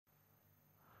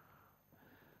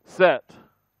set.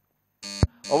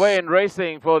 Away in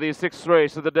racing for the sixth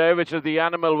race of the day, which is the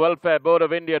Animal Welfare Board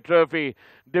of India Trophy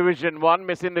Division 1,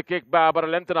 missing the kick by about a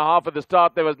length and a half at the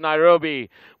start. There was Nairobi.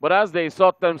 But as they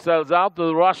sort themselves out,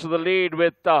 the rush to the lead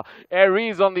with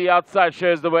Aries on the outside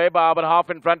shows the way by about half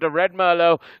in front of Red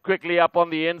Merlot. Quickly up on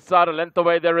the inside, a length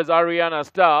away there is Ariana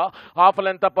Star. Half a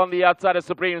length up on the outside is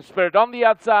Supreme Spirit. On the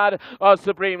outside of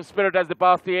Supreme Spirit as they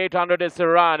pass the 800 is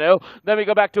Serrano. Then we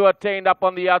go back to Attained up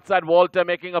on the outside. Walter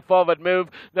making a forward move.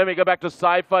 Then we go back to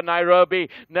Cypher, Nairobi,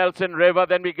 Nelson River.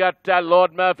 Then we got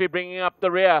Lord Murphy bringing up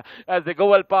the rear as they go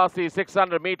well past the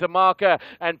 600-meter marker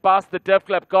and past the Turf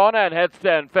Club corner and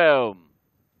headstand film.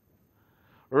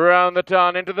 Round the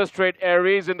turn into the straight,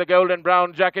 Aries in the golden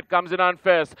brown jacket comes in on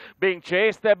first, being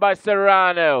chased there by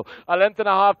Serrano. A length and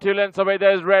a half, 2 lengths away,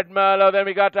 there's Red Merlot. Then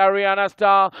we got Ariana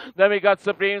Star. Then we got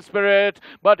Supreme Spirit.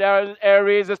 But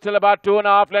Aries is still about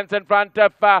 2.5 lengths in front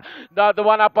of the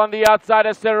one up on the outside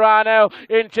is Serrano.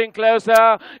 Inching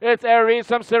closer. It's Aries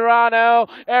from Serrano.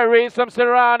 Aries from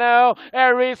Serrano.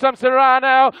 Aries from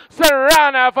Serrano.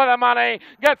 Serrano for the money.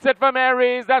 Gets it from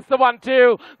Aries. That's the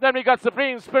 1-2. Then we got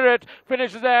Supreme Spirit.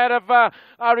 Finishes ahead of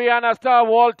Ariana Star,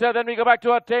 Walter. Then we go back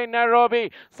to Attain,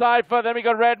 Nairobi, Cypher. Then we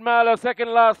got Red Merlot, second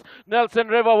last. Nelson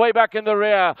River way back in the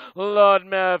rear. Lord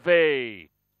Murphy.